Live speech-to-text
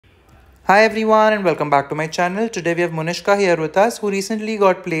Hi everyone and welcome back to my channel. Today we have Munishka here with us who recently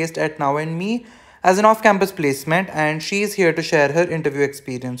got placed at Now and Me as an off-campus placement, and she is here to share her interview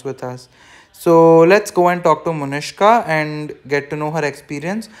experience with us. So let's go and talk to Munishka and get to know her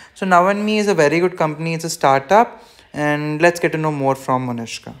experience. So Now and Me is a very good company. It's a startup, and let's get to know more from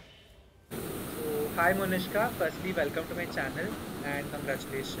Munishka. So, hi Monishka. Firstly, welcome to my channel and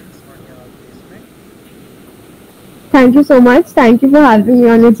congratulations on your placement. Thank you so much. Thank you for having me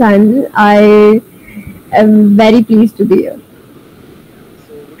on your channel. I am very pleased to be here. Yeah.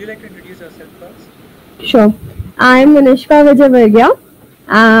 So, would you like to introduce yourself first? Sure. I'm Manishka Vijayvargya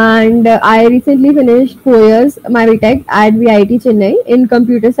and I recently finished 4 years my VTech at VIT Chennai in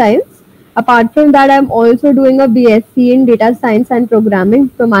computer science. Apart from that, I'm also doing a BSc in data science and programming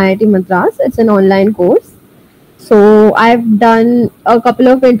from IIT Madras. It's an online course. So I've done a couple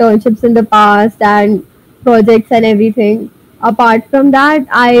of internships in the past and projects and everything. Apart from that,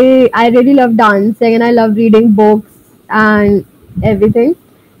 I really love dancing and I love reading books and everything.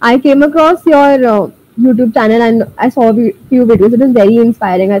 I came across your YouTube channel and I saw a few videos. It was very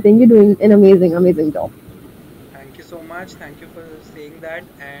inspiring. I think you're doing an amazing job. Thank you so much. Thank you for saying that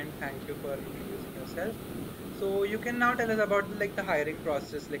and thank you for introducing yourself. So, you can now tell us about the hiring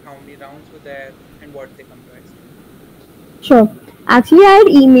process, like how many rounds were there and what they comprised. Sure. Actually, I had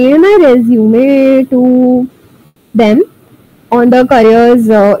emailed my resume to them on the careers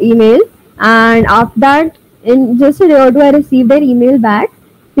email, and after that, in just a day or two, I received their email back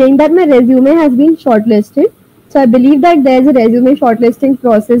saying that my resume has been shortlisted. So I believe that there's a resume shortlisting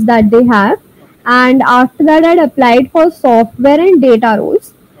process that they have, Okay. and after that, I applied for software and data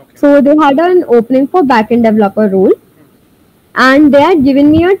roles. Okay. So they had an opening for backend developer role, Hmm. and they had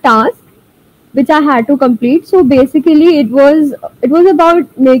given me a task which I had to complete. So basically, it was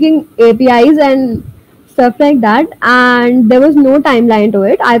about making APIs and stuff like that, and there was no timeline to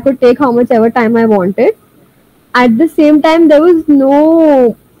it. I could take how much ever time I wanted. Okay. At the same time, there was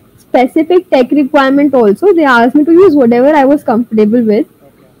no specific tech requirement. Also, they asked me to use whatever I was comfortable with.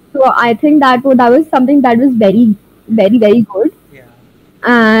 Okay. So I think that was something that was very good. Yeah.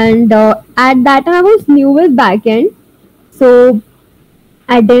 And at that time, I was new with backend, so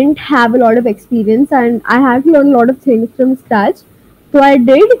I didn't have a lot of experience and I had to learn a lot of things from scratch. So I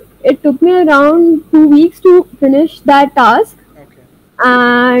did. It took me around 2 weeks to finish that task, Okay.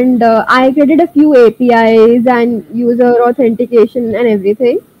 and I created a few APIs and Hmm. user authentication and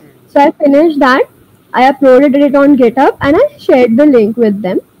everything. Hmm. So I finished that. I uploaded it on GitHub and I shared the link with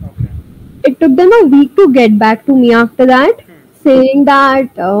them. Okay. It took them a week to get back to me after that, Hmm. saying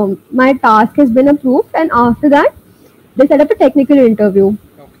that my task has been approved, and after that, they set up a technical interview.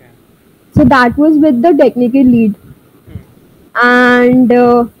 Okay. So that was with the technical lead, Hmm. and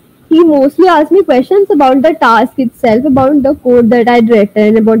he mostly asked me questions about the task itself, about the code that I'd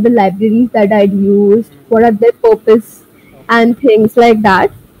written, about the libraries that I'd used, Hmm. what are their purpose, Okay. and things like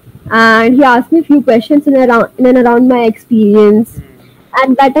that. And he asked me a few questions in and around my experience. Hmm.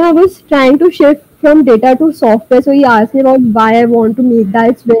 At that time, I was trying to shift from data to software, so he asked me about why I want to make Hmm.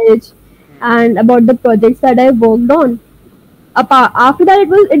 that switch Hmm. and about the projects that I worked on. After that,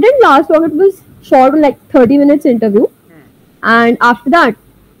 it didn't last long. It was short, like 30 minutes interview, Hmm. and after that,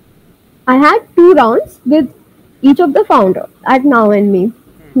 I had 2 rounds with each of the founder at Now and Me.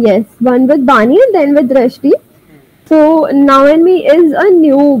 Hmm. Yes, one with Bani and then with Drashti. Hmm. So Now and Me is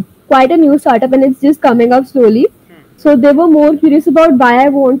quite a new startup, and it's just coming up slowly. Hmm. So they were more curious about why I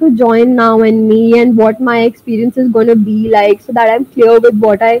want to join Now and Me and what my experience is going to be like, so that I'm clear with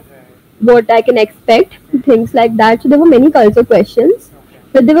Right. what I can expect, Hmm. things like that. So there were many culture questions, Okay.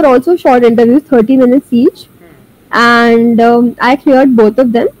 but they were also short interviews, 30 minutes each, Hmm. and I cleared both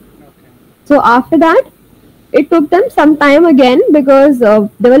of them. Okay. So after that, it took them some time again because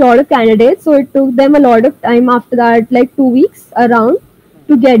there were a lot of candidates. So it took them a lot of time after that, like 2 weeks around, Hmm.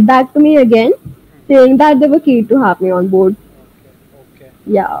 to get back to me again, Hmm. saying that they were keen to have me on board. Okay. Okay.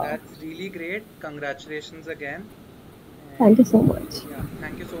 Yeah, That's really great. Congratulations again. thank you And so much. yeah,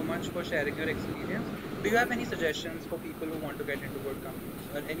 thank you so much for sharing your experience. Do you have any suggestions for people who want to get into good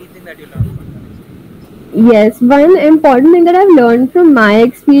companies or anything that you learned from your experience? Yes, one important thing that I've learned from my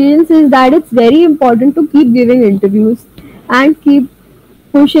experience is that it's very important to keep giving interviews and keep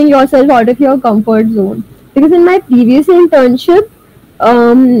pushing yourself out of your comfort zone. Because in my previous internship,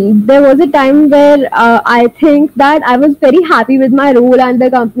 there was a time where I think that I was very happy with my role and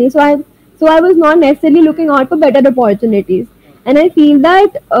the company, so I was not necessarily looking Hmm. out for better opportunities. And Okay. I feel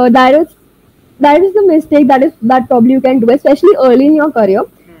that that is the mistake that probably you can do, especially early in your career.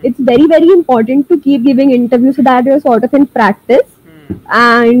 Hmm. It's very important to keep giving interviews so that you're sort of in practice Hmm.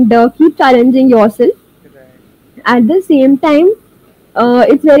 and keep challenging yourself. Right. At the same time,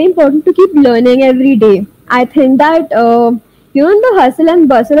 it's very important to keep learning every day. I think that in the hustle and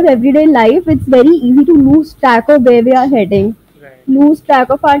bustle of everyday life, it's very easy to lose track of where we are heading, Right. lose track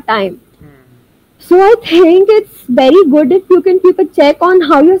of our time. Hmm. So I think it's very good if you can keep a check on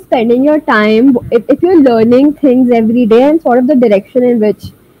how you're spending your time, Hmm. if you're learning things every day and sort of the direction in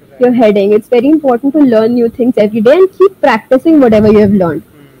which you're Right. heading. It's very important to learn new things every day and keep practicing whatever you have learned.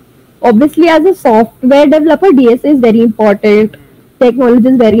 Hmm. Hmm. Obviously, as a software developer, DSA is very important, Hmm. technology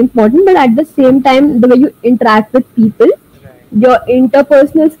is very important, but at the same time, the way you interact with people, Right. your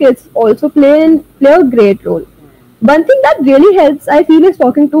interpersonal skills also play a great role. Hmm. One thing that really helps, I feel, is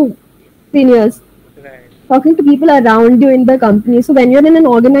talking to seniors, Right. talking to people around you in the company. So when you're in an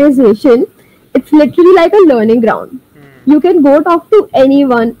organization, it's literally like a learning ground. Hmm. You can go talk to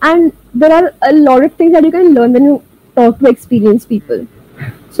anyone, and there are a lot of things that you can learn when you talk to experienced people.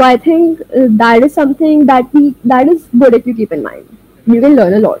 Hmm. So I think that is something that is good if you keep in mind. You can Right.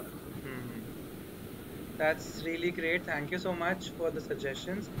 learn a lot. Hmm. That's really great. Thank you so much for the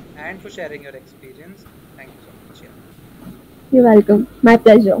suggestions and for sharing your experience. Thank you so much. Yeah. You're welcome. My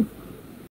pleasure.